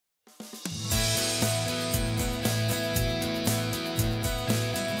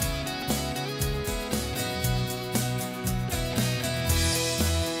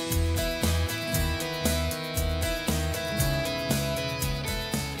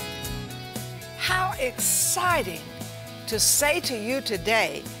exciting to say to you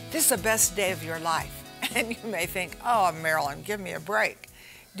today, this is the best day of your life. And you may think, oh, Marilyn, give me a break.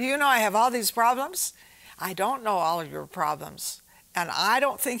 Do you know I have all these problems? I don't know all of your problems, and I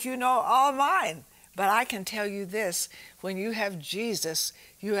don't think you know all of mine. But I can tell you this, when you have Jesus,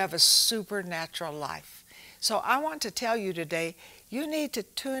 you have a supernatural life. So I want to tell you today, you need to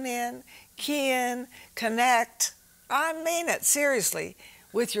tune in, key in, connect, I mean it, seriously,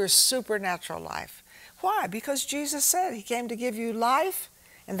 with your supernatural life. Why? Because Jesus said he came to give you life,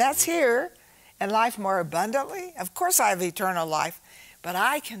 and that's here, and life more abundantly. Of course I have eternal life, but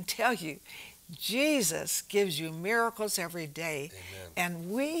I can tell you, Jesus gives you miracles every day. Amen.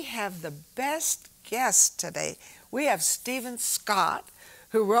 And we have the best guest today. We have Stephen Scott,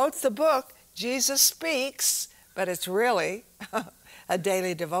 who wrote the book, Jesus Speaks, but it's really a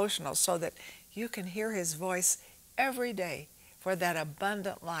daily devotional so that you can hear his voice every day for that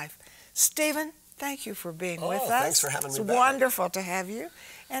abundant life. Stephen, thank you for being with us. Thanks for having me back. It's wonderful to have you.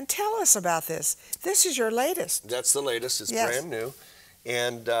 And tell us about this. This is your latest. That's the latest. It's Yes. brand new.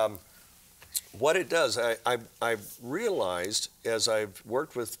 And what it does, I've realized as I've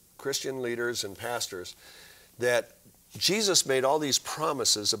worked with Christian leaders and pastors that Jesus made all these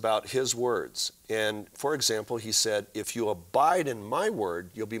promises about his words. And for example, he said, if you abide in my word,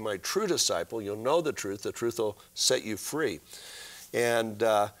 you'll be my true disciple. You'll know the truth will set you free. And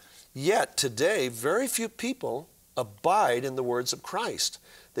yet today, very few people abide in the words of Christ.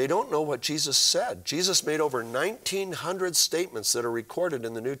 They don't know what Jesus said. Jesus made over 1,900 statements that are recorded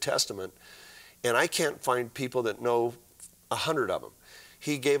in the New Testament, and I can't find people that know 100 of them.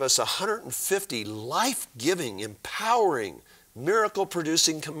 He gave us 150 life-giving, empowering,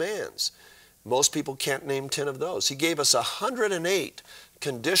 miracle-producing commands. Most people can't name 10 of those. He gave us 108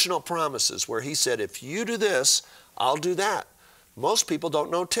 conditional promises where he said, if you do this, I'll do that. Most people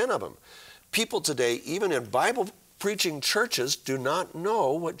don't know 10 of them. People today, even in Bible preaching churches, do not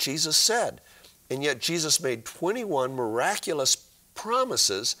know what Jesus said. And yet Jesus made 21 miraculous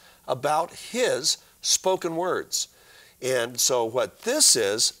promises about his spoken words. And so what this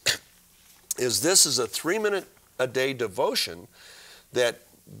is this is a 3-minute-a-day devotion that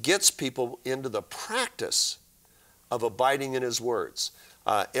gets people into the practice of abiding in his words.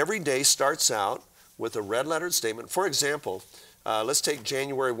 Every day starts out with a red-lettered statement. For example, let's take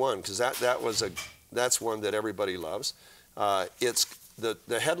January 1, because that's one that everybody loves.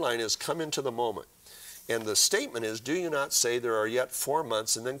 The headline is, Come into the Moment. And the statement is, do you not say there are yet 4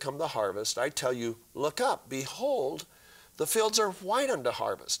 months and then come the harvest? I tell you, look up, behold, the fields are white unto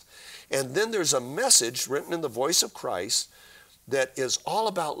harvest. And then there's a message written in the voice of Christ that is all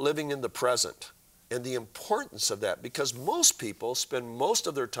about living in the present and the importance of that, because most people spend most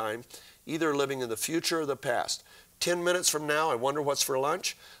of their time either living in the future or the past. 10 minutes from now, I wonder what's for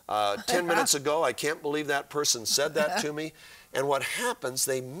lunch. 10 minutes ago, I can't believe that person said that to me. And what happens,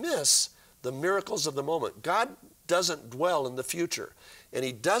 they miss the miracles of the moment. God doesn't dwell in the future, and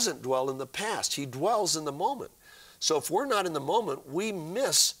he doesn't dwell in the past. He dwells in the moment. So if we're not in the moment, we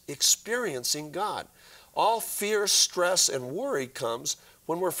miss experiencing God. All fear, stress, and worry comes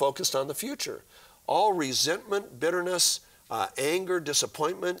when we're focused on the future. All resentment, bitterness, anger,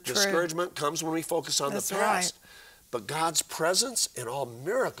 disappointment, discouragement comes when we focus on the past. Right. But God's presence and all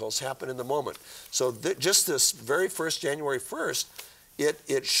miracles happen in the moment. So just this very first January 1st,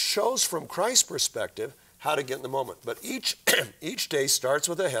 it shows from Christ's perspective how to get in the moment. But each day starts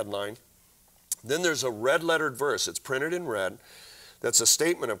with a headline. Then there's a red-lettered verse. It's printed in red. That's a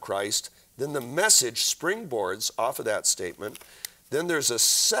statement of Christ. Then the message springboards off of that statement. Then there's a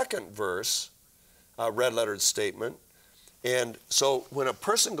second verse, a red-lettered statement. And so when a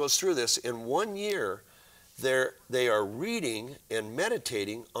person goes through this, in 1 year, they are reading and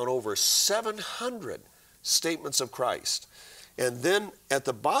meditating on over 700 statements of Christ. And then at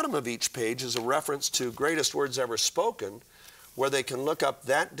the bottom of each page is a reference to Greatest Words Ever Spoken, where they can look up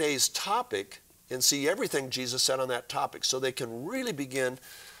that day's topic and see everything Jesus said on that topic. So they can really begin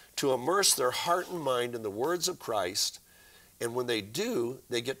to immerse their heart and mind in the words of Christ. And when they do,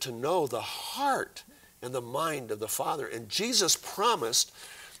 they get to know the heart and the mind of the Father. And Jesus promised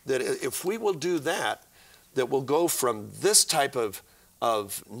that if we will do that, that we'll go from this type of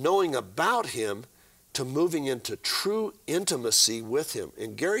knowing about him to moving into true intimacy with him.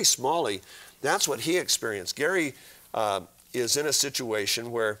 And Gary Smalley, that's what he experienced. Gary is in a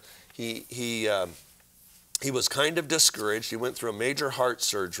situation where he was kind of discouraged. He went through a major heart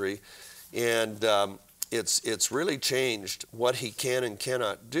surgery, and it's really changed what he can and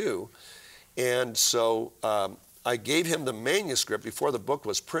cannot do. And so I gave him the manuscript before the book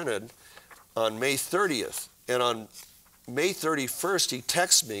was printed on May 30th. And on May 31st, he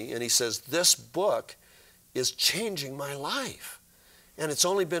texts me and he says, this book is changing my life. And it's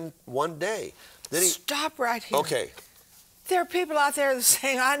only been one day. Then Stop right here. Okay. There are people out there that are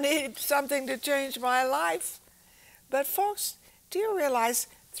saying, I need something to change my life. But folks, do you realize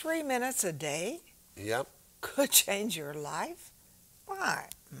 3 minutes a day Yep. could change your life?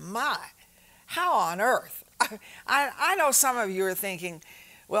 My. How on earth? I know some of you are thinking,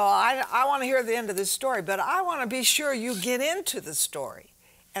 well, I want to hear the end of this story, but I want to be sure you get into the story.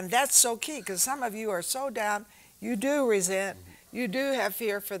 And that's so key, because some of you are so down, you do resent, you do have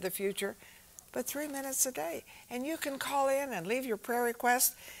fear for the future, but 3 minutes a day. And you can call in and leave your prayer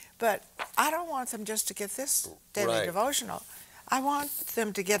request, but I don't want them just to get this daily devotional. I want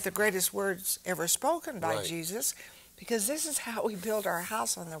them to get the greatest words ever spoken by Jesus, because this is how we build our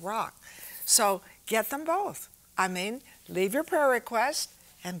house on the rock. So get them both. I mean, leave your prayer request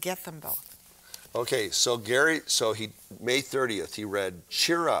and get them both. Okay, so Gary, May 30th, he read,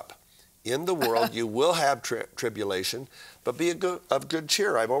 cheer up. In the world you will have tribulation, but be of good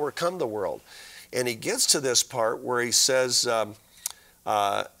cheer. I've overcome the world. And he gets to this part where he says,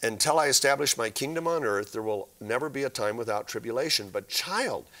 until I establish my kingdom on earth, there will never be a time without tribulation. But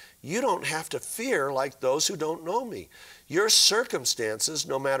child, you don't have to fear like those who don't know me. Your circumstances,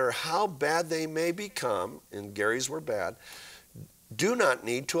 no matter how bad they may become, and Gary's were bad, do not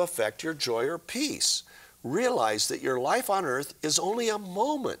need to affect your joy or peace. Realize that your life on earth is only a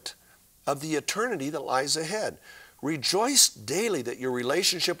moment of the eternity that lies ahead. Rejoice daily that your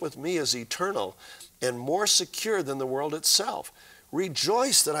relationship with me is eternal and more secure than the world itself.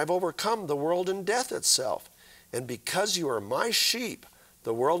 Rejoice that I've overcome the world and death itself. And because you are my sheep,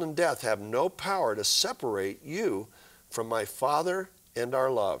 the world and death have no power to separate you from my Father and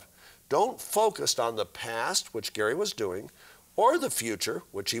our love. Don't focus on the past, which Gary was doing, or the future,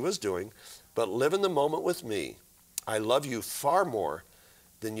 which he was doing, but live in the moment with me. I love you far more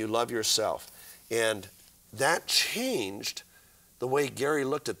than you love yourself. And that changed the way Gary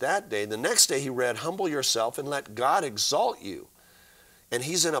looked at that day. The next day he read, humble yourself and let God exalt you. And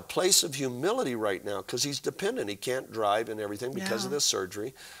he's in a place of humility right now because he's dependent. He can't drive and everything because of this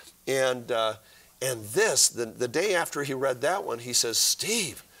surgery. And this, the day after he read that one, he says,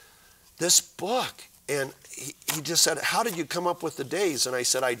 Steve, this book. And he just said, how did you come up with the days? And I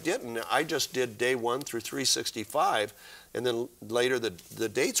said, I didn't. I just did day 1 through 365. And then later the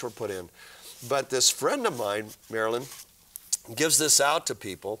dates were put in. But this friend of mine, Marilyn, gives this out to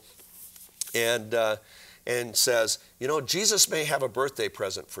people and says, you know, Jesus may have a birthday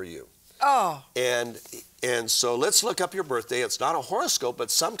present for you. Oh. And so let's look up your birthday. It's not a horoscope,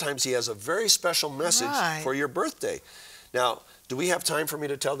 but sometimes he has a very special message for your birthday. Now, do we have time for me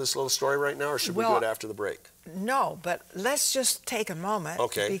to tell this little story right now, or should we do it after the break? No, but let's just take a moment.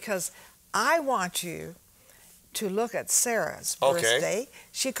 Okay. Because I want you to look at Sarah's birthday.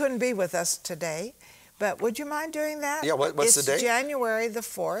 She couldn't be with us today, but would you mind doing that? Yeah, what's the date? It's January the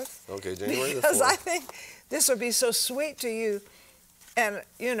 4th. Okay, January the 4th. Because I think this would be so sweet to you. And,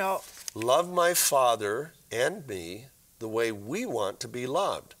 you know, love my Father and me the way we want to be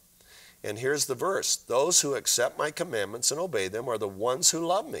loved. And here's the verse. Those who accept my commandments and obey them are the ones who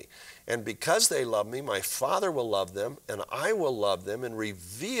love me. And because they love me, my Father will love them, and I will love them and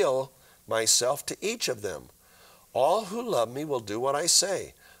reveal myself to each of them. All who love me will do what I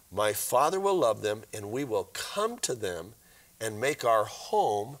say. My Father will love them, and we will come to them and make our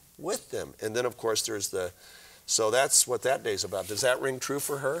home with them. And then, of course, there's the... So that's what that day's about. Does that ring true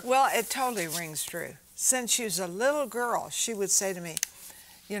for her? Well, it totally rings true. Since she was a little girl, she would say to me,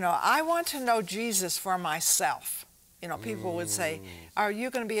 you know, I want to know Jesus for myself. You know, people would say, are you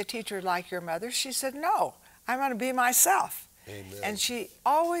going to be a teacher like your mother? She said, no, I'm going to be myself. Amen. And she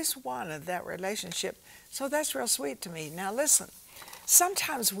always wanted that relationship. So that's real sweet to me. Now listen,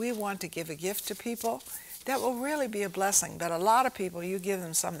 sometimes we want to give a gift to people that will really be a blessing. But a lot of people, you give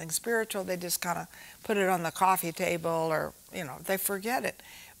them something spiritual, they just kind of put it on the coffee table or, you know, they forget it.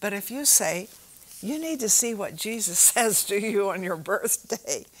 But if you say, you need to see what Jesus says to you on your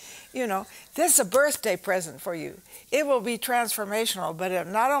birthday. You know, this is a birthday present for you. It will be transformational, but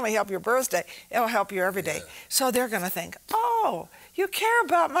it'll not only help your birthday, it'll help you every day. So they're going to think, oh, you care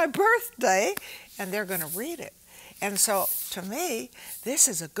about my birthday, and they're going to read it. And so, to me, this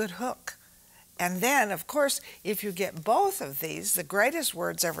is a good hook. And then, of course, if you get both of these, the greatest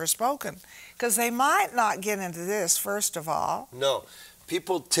words ever spoken, because they might not get into this, first of all. No.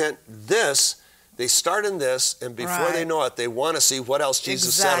 People tend this... They start in this, and before they know it, they want to see what else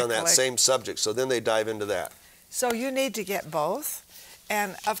Jesus said on that same subject. So then they dive into that. So you need to get both.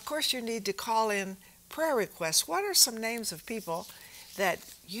 And, of course, you need to call in prayer requests. What are some names of people that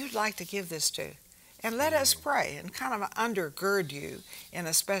you'd like to give this to? And let us pray and kind of undergird you in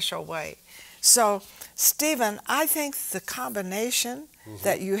a special way. So, Stephen, I think the combination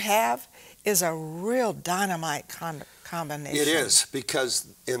that you have is a real dynamite combination. It is, because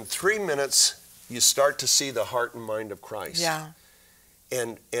in 3 minutes, you start to see the heart and mind of Christ. Yeah.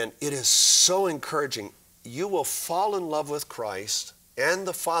 And it is so encouraging. You will fall in love with Christ and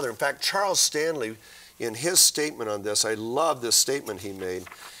the Father. In fact, Charles Stanley, in his statement on this, I love this statement he made.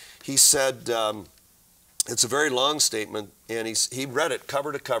 He said, it's a very long statement, and he read it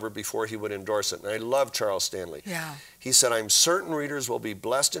cover to cover before he would endorse it. And I love Charles Stanley. Yeah. He said, I'm certain readers will be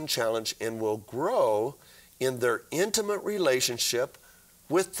blessed and challenged and will grow in their intimate relationship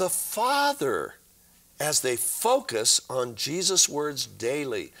with the Father as they focus on Jesus' words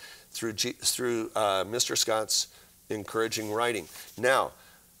daily through Mr. Scott's encouraging writing. Now,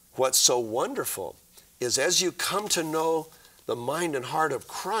 what's so wonderful is as you come to know the mind and heart of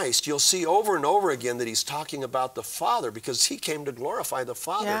Christ, you'll see over and over again that he's talking about the Father, because he came to glorify the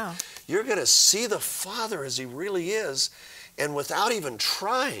Father. Yeah. You're going to see the Father as he really is, and without even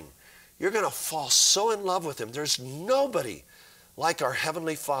trying, you're going to fall so in love with him. There's nobody like our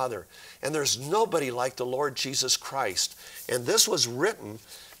Heavenly Father, and there's nobody like the Lord Jesus Christ. And this was written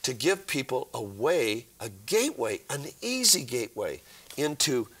to give people a way, a gateway, an easy gateway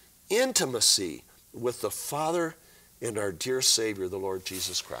into intimacy with the Father and our dear Savior, the Lord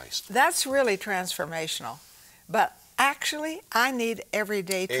Jesus Christ. That's really transformational. But actually, I need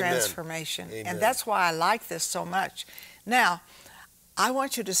everyday transformation. Amen. And that's why I like this so much. Now, I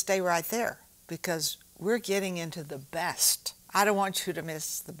want you to stay right there, because we're getting into the best. I don't want you to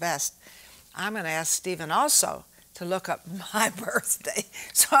miss the best. I'm going to ask Stephen also to look up my birthday.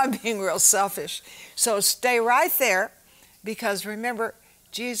 So I'm being real selfish. So stay right there, because remember,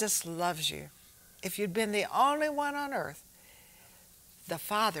 Jesus loves you. If you'd been the only one on earth, the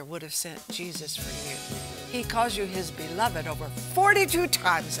Father would have sent Jesus for you. He calls you his beloved over 42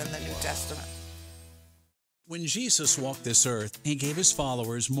 times in the New Testament. When Jesus walked this earth, he gave his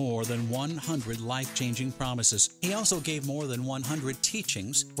followers more than 100 life-changing promises. He also gave more than 100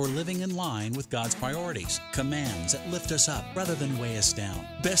 teachings for living in line with God's priorities, commands that lift us up rather than weigh us down.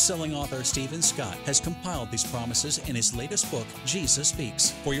 Best-selling author Stephen Scott has compiled these promises in his latest book, Jesus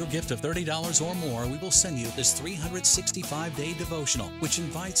Speaks. For your gift of $30 or more, we will send you this 365-day devotional, which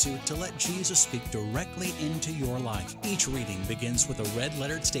invites you to let Jesus speak directly into your life. Each reading begins with a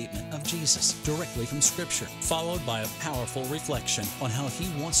red-lettered statement of Jesus, directly from Scripture, followed by a powerful reflection on how he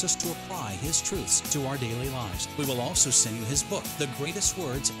wants us to apply his truths to our daily lives. We will also send you his book, The Greatest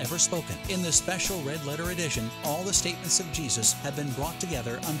Words Ever Spoken. In this special red letter edition, all the statements of Jesus have been brought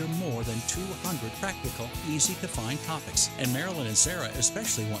together under more than 200 practical, easy-to-find topics. And Marilyn and Sarah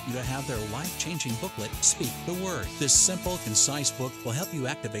especially want you to have their life-changing booklet, Speak the Word. This simple, concise book will help you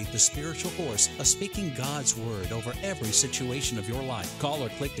activate the spiritual force of speaking God's Word over every situation of your life. Call or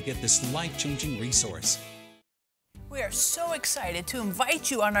click to get this life-changing resource. We are so excited to invite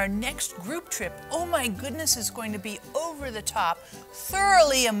you on our next group trip. Oh my goodness, it's going to be over the top,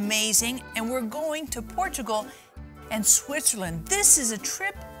 thoroughly amazing, and we're going to Portugal and Switzerland. This is a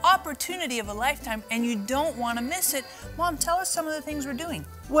trip opportunity of a lifetime, and you don't want to miss it. Mom, tell us some of the things we're doing.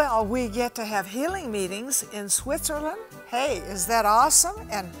 Well, we get to have healing meetings in Switzerland. Hey, is that awesome?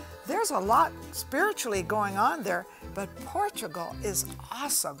 And there's a lot spiritually going on there, but Portugal is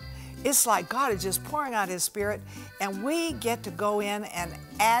awesome. It's like God is just pouring out his Spirit, and we get to go in and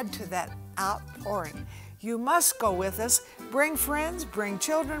add to that outpouring. You must go with us. Bring friends, bring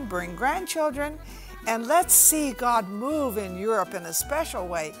children, bring grandchildren, and let's see God move in Europe in a special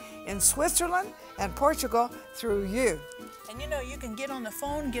way, in Switzerland and Portugal through you. And you know, you can get on the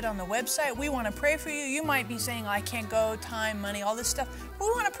phone, get on the website. We want to pray for you. You might be saying, I can't go, time, money, all this stuff. We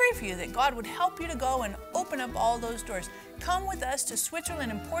want to pray for you that God would help you to go and open up all those doors. Come with us to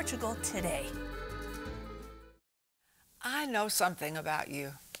Switzerland and Portugal today. I know something about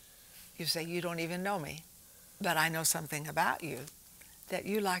you. You say you don't even know me, but I know something about you, that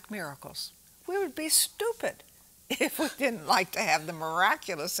you like miracles. We would be stupid if we didn't like to have the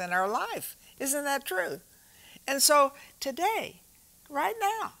miraculous in our life. Isn't that true? And so today, right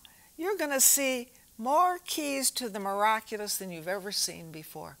now, you're going to see more keys to the miraculous than you've ever seen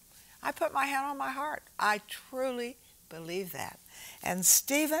before. I put my hand on my heart. I truly believe that. And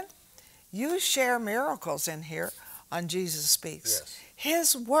Stephen, you share miracles in here on Jesus Speaks. Yes.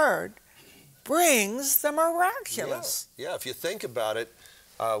 His word brings the miraculous. Yeah, if you think about it,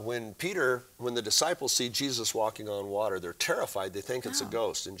 when the disciples see Jesus walking on water, they're terrified. They think it's a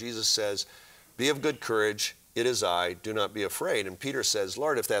ghost. And Jesus says, be of good courage. It is I. Do not be afraid. And Peter says,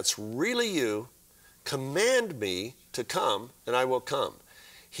 Lord, if that's really you, command me to come, and I will come.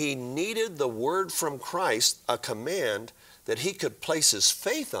 He needed the word from Christ, a command that he could place his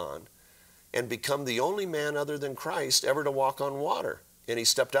faith on and become the only man other than Christ ever to walk on water. And he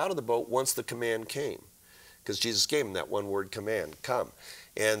stepped out of the boat once the command came, because Jesus gave him that one word command, come.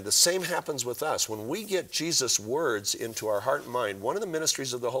 And the same happens with us. When we get Jesus' words into our heart and mind, one of the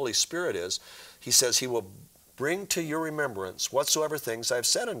ministries of the Holy Spirit is, he says he will bring to your remembrance whatsoever things I've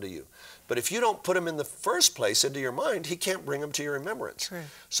said unto you. But if you don't put them in the first place into your mind, he can't bring them to your remembrance. True.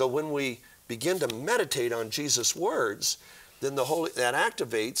 So when we begin to meditate on Jesus' words, then that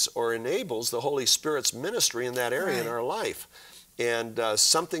activates or enables the Holy Spirit's ministry in that area in our life. And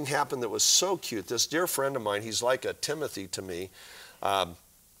something happened that was so cute. This dear friend of mine, he's like a Timothy to me.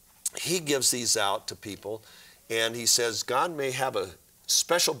 He gives these out to people, and he says, God may have a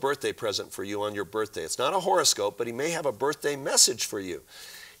special birthday present for you on your birthday. It's not a horoscope, but he may have a birthday message for you.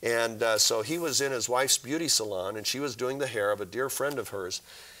 And so he was in his wife's beauty salon, and she was doing the hair of a dear friend of hers.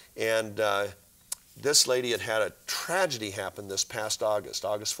 And this lady had a tragedy happen this past August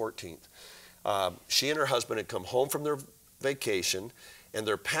 14th. She and her husband had come home from their vacation, and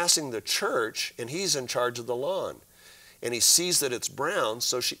they're passing the church, and he's in charge of the lawn. And he sees that it's brown,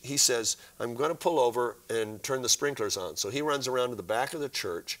 so he says, I'm going to pull over and turn the sprinklers on. So he runs around to the back of the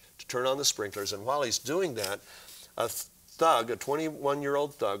church to turn on the sprinklers, and while he's doing that, a thug, a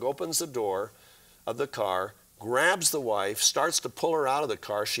 21-year-old thug, opens the door of the car, grabs the wife, starts to pull her out of the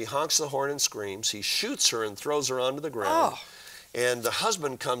car. She honks the horn and screams. He shoots her and throws her onto the ground. Oh. And the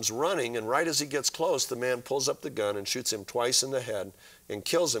husband comes running, and right as he gets close, the man pulls up the gun and shoots him twice in the head and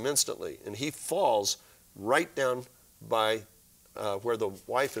kills him instantly. And he falls right down by where the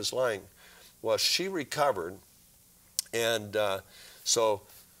wife is lying. Well, she recovered, and so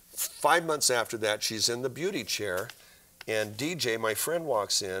 5 months after that, she's in the beauty chair, and DJ, my friend,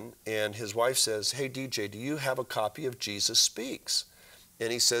 walks in, and his wife says, hey, DJ, do you have a copy of Jesus Speaks?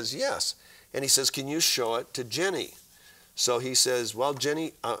 And he says, yes. And he says, can you show it to Jenny? So he says, well,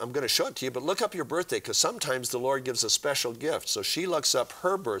 Jenny, I'm going to show it to you, but look up your birthday, because sometimes the Lord gives a special gift. So she looks up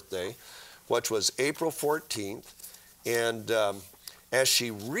her birthday, which was April 14th, and as she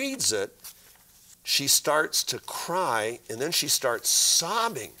reads it, she starts to cry, and then she starts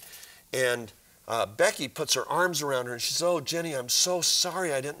sobbing. And Becky puts her arms around her, and she says, oh, Jenny, I'm so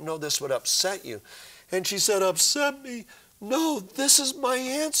sorry. I didn't know this would upset you. And she said, upset me? No, this is my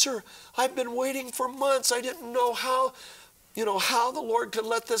answer. I've been waiting for months. I didn't know how the Lord could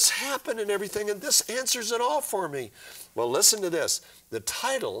let this happen and everything, and this answers it all for me. Well, listen to this. The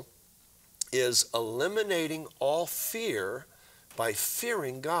title is Eliminating All Fear by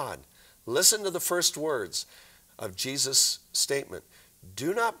Fearing God. Listen to the first words of Jesus' statement.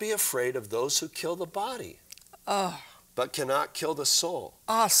 Do not be afraid of those who kill the body, but cannot kill the soul.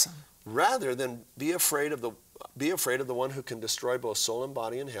 Awesome. Rather than be afraid of the one who can destroy both soul and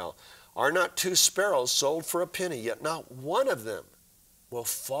body in hell. Are not 2 sparrows sold for a penny, yet not one of them will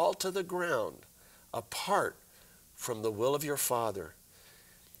fall to the ground apart from the will of your Father.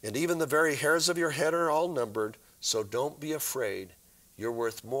 And even the very hairs of your head are all numbered, so don't be afraid. You're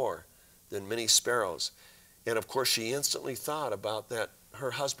worth more than many sparrows. And of course, she instantly thought about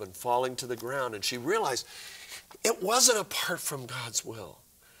her husband falling to the ground, and she realized it wasn't apart from God's will.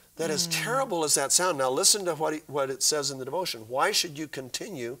 That as terrible as that sounds. Now listen to what it says in the devotion. Why should you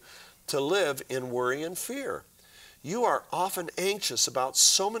continue to live in worry and fear? You are often anxious about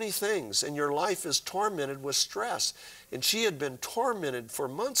so many things, and your life is tormented with stress. And she had been tormented for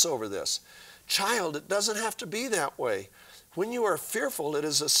months over this. Child, it doesn't have to be that way. When you are fearful, it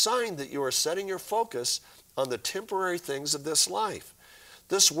is a sign that you are setting your focus on the temporary things of this life.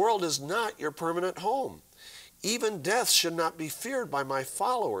 This world is not your permanent home. Even death should not be feared by my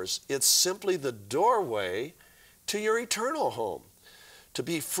followers. It's simply the doorway to your eternal home. To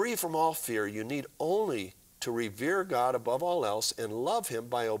be free from all fear, you need only to revere God above all else and love Him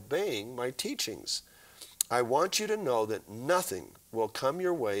by obeying my teachings. I want you to know that nothing will come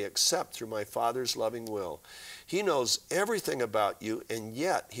your way except through my Father's loving will. He knows everything about you, and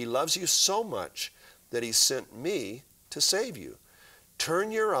yet He loves you so much that He sent me to save you.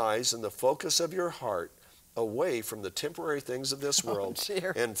 Turn your eyes and the focus of your heart away from the temporary things of this world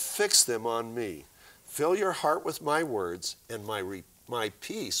and fix them on me. Fill your heart with my words, and my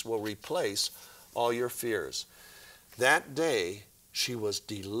peace will replace all your fears. That day, she was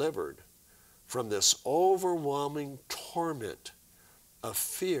delivered from this overwhelming torment of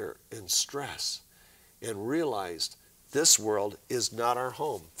fear and stress and realized this world is not our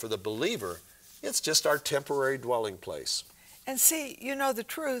home. For the believer, it's just our temporary dwelling place. And see, you know the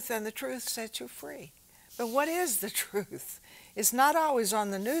truth, and the truth sets you free. But what is the truth? It's not always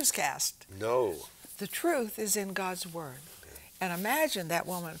on the newscast. No. The truth is in God's Word. And imagine that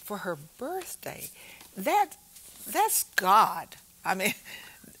woman for her birthday. That's God. I mean,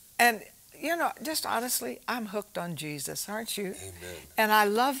 and you know, just honestly, I'm hooked on Jesus, aren't you? Amen. And I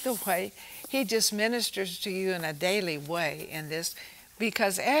love the way he just ministers to you in a daily way in this,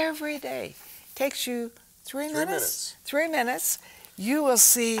 because every day takes you 3 minutes. 3 minutes. 3 minutes. You will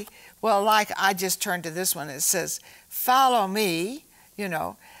see, well, like I just turned to this one, it says, follow me, you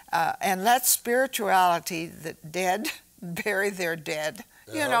know, and let spirituality, the dead, bury their dead,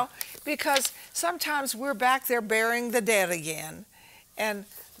 you know, because sometimes we're back there burying the dead again. And,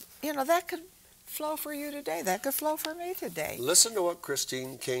 you know, that could flow for you today. That could flow for me today. Listen to what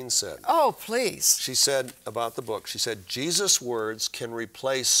Christine Kane said. Oh, please. She said about the book, she said, Jesus' words can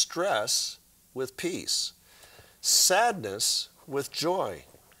replace stress with peace, sadness with joy,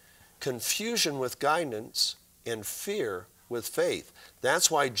 confusion with guidance, and fear with faith.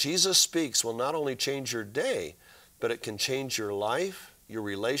 That's why Jesus Speaks will not only change your day, but it can change your life, your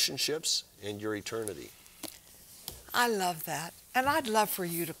relationships, and your eternity. I love that. And I'd love for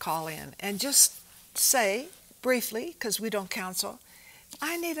you to call in and just say briefly, because we don't counsel,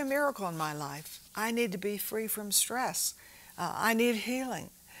 I need a miracle in my life. I need to be free from stress. I need healing.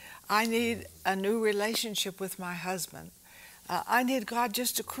 I need a new relationship with my husband. I need God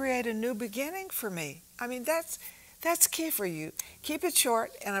just to create a new beginning for me. I mean, that's key for you. Keep it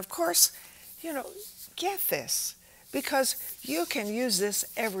short, and of course, you know, get this, because you can use this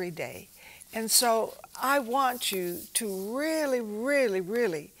every day. And so I want you to really, really,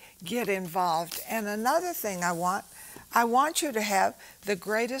 really get involved. And another thing I want you to have the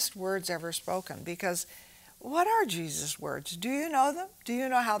greatest words ever spoken, because what are Jesus' words? Do you know them? Do you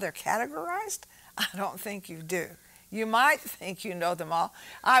know how they're categorized? I don't think you do. You might think you know them all.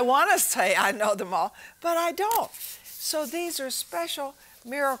 I want to say I know them all, but I don't. So these are special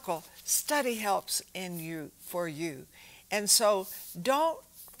miracle study helps for you. And so don't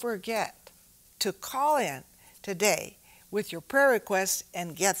forget to call in today with your prayer requests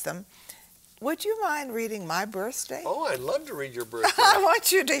and get them. Would you mind reading my birthday? Oh, I'd love to read your birthday. I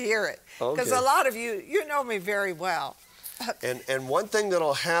want you to hear it, because Okay. a lot of you know me very well. And one thing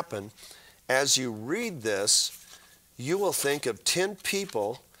that'll happen as you read this, you will think of 10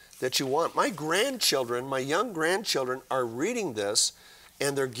 people that you want. My grandchildren, my young grandchildren are reading this,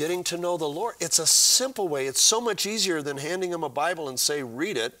 and they're getting to know the Lord. It's a simple way. It's so much easier than handing them a Bible and say,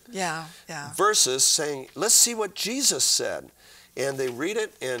 read it. Yeah, yeah. Versus saying, let's see what Jesus said. And they read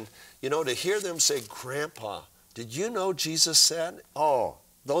it, and, you know, to hear them say, Grandpa, did you know Jesus said? Oh,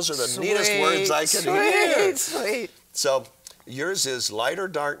 those are the neatest words I can hear. Sweet. So yours is light or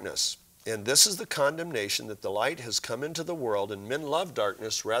darkness. And this is the condemnation, that the light has come into the world, and men love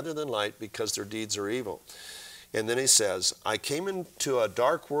darkness rather than light because their deeds are evil. And then he says, I came into a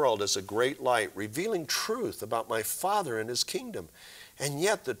dark world as a great light, revealing truth about my Father and his kingdom. And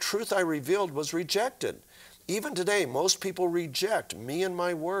yet the truth I revealed was rejected. Even today, most people reject me and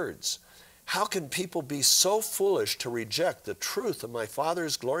my words. How can people be so foolish to reject the truth of my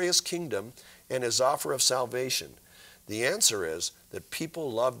Father's glorious kingdom and his offer of salvation? The answer is that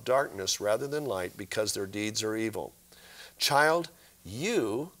people love darkness rather than light because their deeds are evil. Child,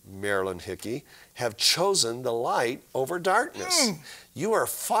 you, Marilyn Hickey, have chosen the light over darkness. You are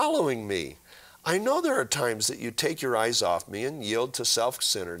following me. I know there are times that you take your eyes off me and yield to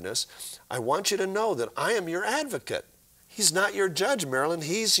self-centeredness. I want you to know that I am your advocate. He's not your judge, Marilyn.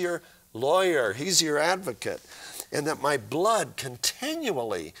 He's your lawyer. He's your advocate. And that my blood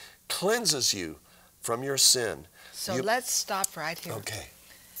continually cleanses you from your sin. So let's stop right here. Okay.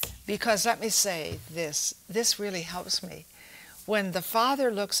 Because let me say this really helps me. When the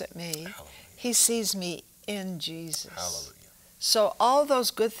Father looks at me, Hallelujah. he sees me in Jesus. Hallelujah. So all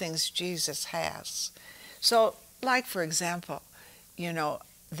those good things Jesus has. So like, for example, you know,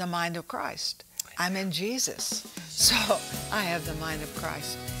 the mind of Christ. I'm in Jesus. So I have the mind of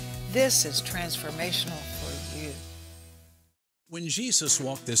Christ. This is transformational for you. When Jesus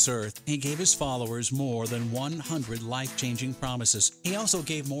walked this earth, he gave his followers more than 100 life-changing promises. He also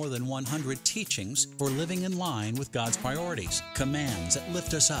gave more than 100 teachings for living in line with God's priorities, commands that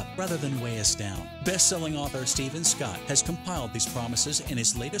lift us up rather than weigh us down. Best-selling author Stephen Scott has compiled these promises in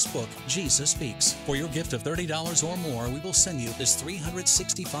his latest book, Jesus Speaks. For your gift of $30 or more, we will send you this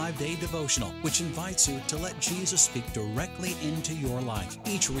 365-day devotional, which invites you to let Jesus speak directly into your life.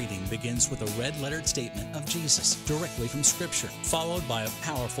 Each reading begins with a red-lettered statement of Jesus, directly from Scripture. followed by a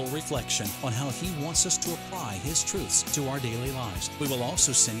powerful reflection on how He wants us to apply His truths to our daily lives. We will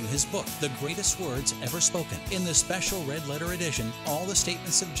also send you His book, The Greatest Words Ever Spoken. In the special red letter edition, all the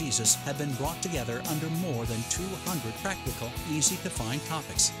statements of Jesus have been brought together under more than 200 practical, easy-to-find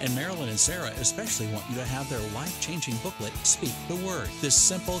topics. And Marilyn and Sarah especially want you to have their life-changing booklet, Speak the Word. This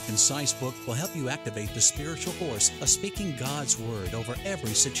simple, concise book will help you activate the spiritual force of speaking God's Word over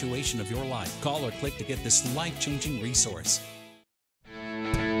every situation of your life. Call or click to get this life-changing resource.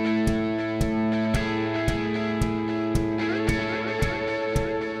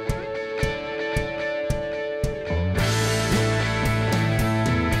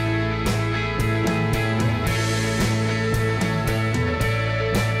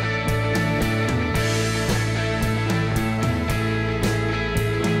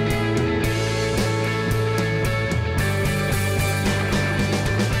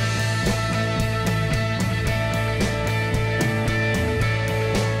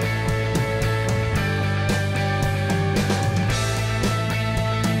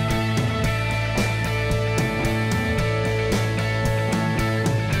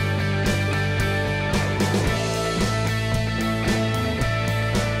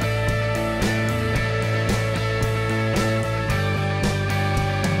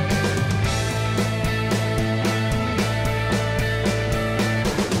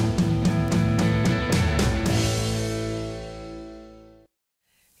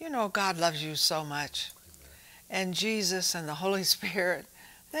 God loves you so much. And Jesus and the Holy Spirit,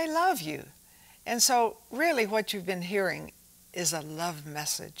 they love you. And so really what you've been hearing is a love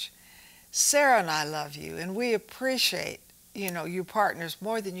message. Sarah and I love you, and we appreciate, you partners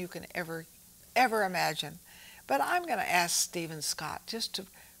more than you can ever imagine. But I'm going to ask Stephen Scott just to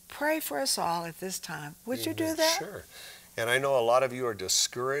pray for us all at this time. Would you do that? Sure. And I know a lot of you are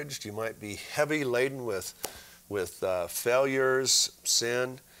discouraged. You might be heavy laden with failures,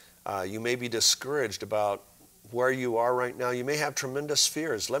 sin. You may be discouraged about where you are right now. You may have tremendous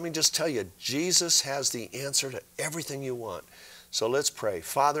fears. Let me just tell you, Jesus has the answer to everything you want. So let's pray.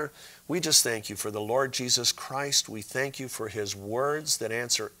 Father, we just thank you for the Lord Jesus Christ. We thank you for His words that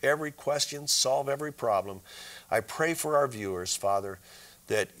answer every question, solve every problem. I pray for our viewers, Father,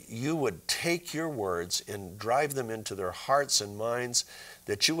 that you would take your words and drive them into their hearts and minds,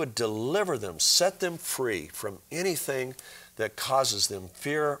 that you would deliver them, set them free from anything that causes them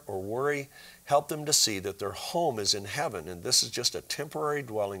fear or worry. Help them to see that their home is in heaven, and this is just a temporary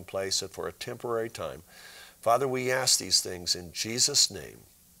dwelling place for a temporary time. Father, we ask these things in Jesus' name.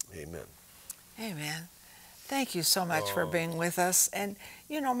 Amen. Amen. Thank you so much for being with us. And,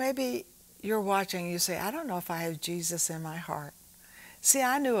 maybe you're watching and you say, I don't know if I have Jesus in my heart. See,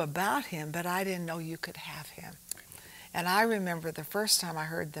 I knew about Him, but I didn't know you could have Him. And I remember the first time I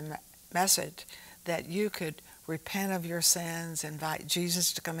heard the message that you could repent of your sins, invite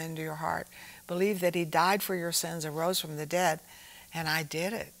Jesus to come into your heart, believe that He died for your sins and rose from the dead, and I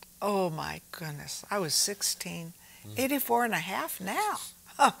did it. Oh my goodness, I was 16, 84 and a half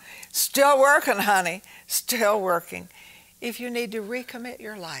now. Still working, honey, still working. If you need to recommit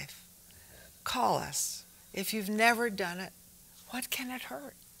your life, call us. If you've never done it, what can it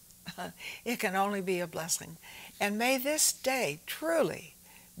hurt? It can only be a blessing. And may this day truly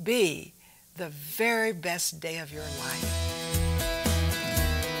be the very best day of your life.